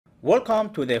Welcome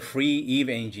to the free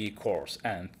EVE-NG course,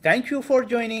 and thank you for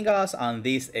joining us on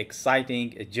this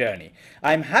exciting journey.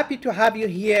 I'm happy to have you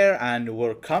here, and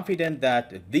we're confident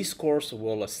that this course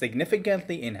will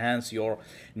significantly enhance your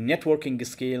networking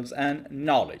skills and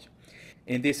knowledge.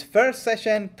 In this first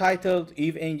session titled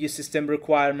EVE-NG System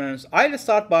Requirements, I'll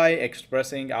start by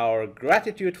expressing our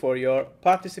gratitude for your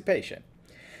participation.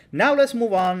 Now let's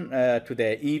move on to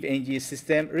the EVE-NG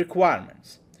system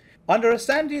requirements.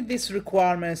 Understanding these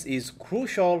requirements is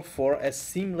crucial for a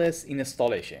seamless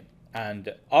installation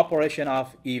and operation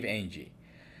of EVE-NG.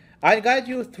 I'll guide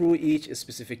you through each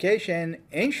specification,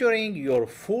 ensuring you're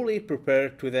fully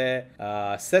prepared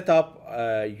to set up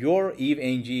your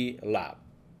EVE-NG lab.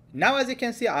 Now, as you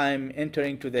can see, I'm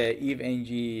entering to the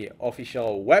EVE-NG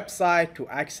official website to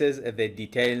access the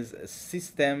details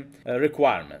system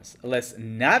requirements. Let's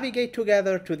navigate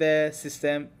together to the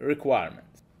system requirements.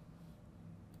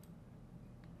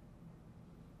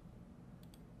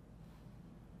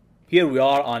 Here we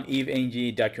are on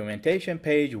EVE-NG documentation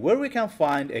page, where we can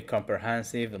find a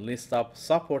comprehensive list of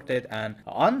supported and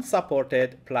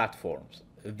unsupported platforms.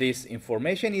 This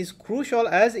information is crucial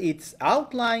as it's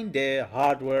outlined the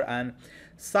hardware and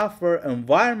software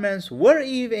environments where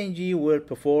EVE-NG will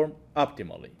perform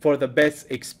optimally. For the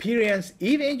best experience,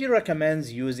 EVE-NG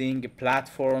recommends using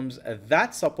platforms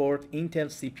that support Intel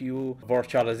CPU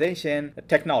virtualization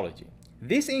technology.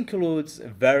 This includes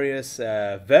various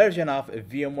versions of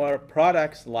VMware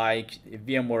products like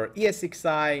VMware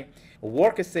ESXi,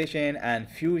 Workstation, and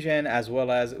Fusion, as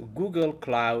well as Google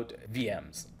Cloud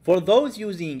VMs. For those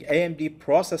using AMD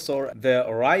processor, the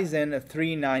Ryzen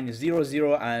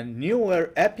 3900 and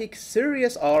newer EPYC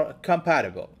series are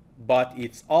compatible, but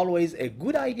it's always a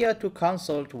good idea to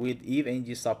consult with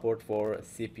EVE-NG support for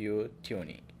CPU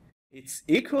tuning. It's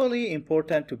equally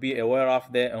important to be aware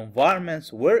of the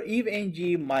environments where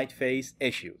EVE-NG might face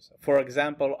issues. For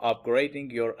example,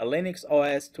 upgrading your Linux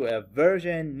OS to a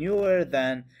version newer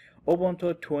than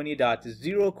Ubuntu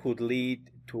 20.0 could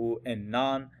lead to a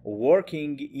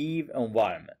non-working EVE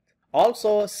environment.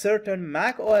 Also, certain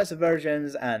Mac OS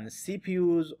versions and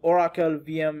CPUs, Oracle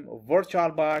VM,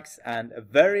 VirtualBox, and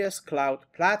various cloud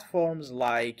platforms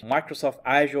like Microsoft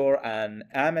Azure and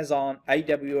Amazon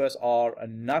AWS are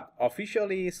not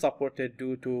officially supported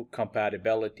due to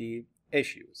compatibility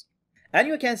issues. And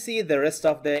you can see the rest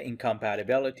of the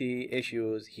incompatibility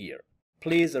issues here.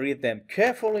 Please read them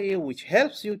carefully, which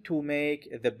helps you to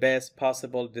make the best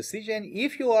possible decision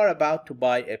if you are about to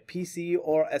buy a PC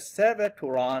or a server to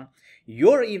run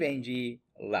your EVE-NG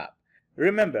lab.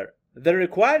 Remember, the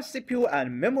required CPU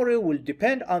and memory will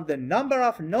depend on the number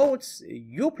of nodes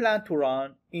you plan to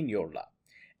run in your lab.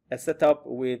 A setup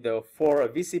with 4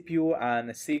 vCPU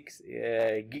and 6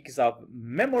 gigs of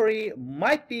memory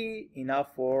might be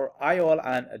enough for IOL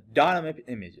and Dynamips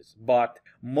images, but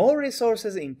more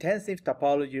resources-intensive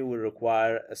topology will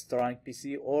require a strong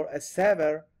PC or a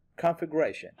server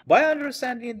configuration. By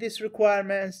understanding these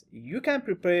requirements, you can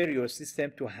prepare your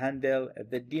system to handle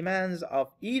the demands of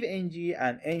EVE-NG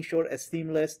and ensure a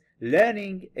seamless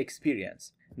learning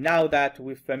experience. Now that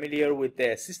we're familiar with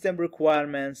the system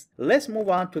requirements, let's move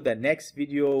on to the next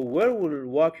video where we'll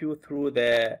walk you through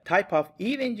the type of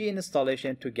EVE-NG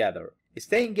installation together.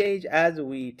 Stay engaged as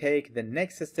we take the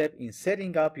next step in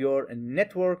setting up your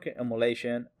network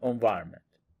emulation environment.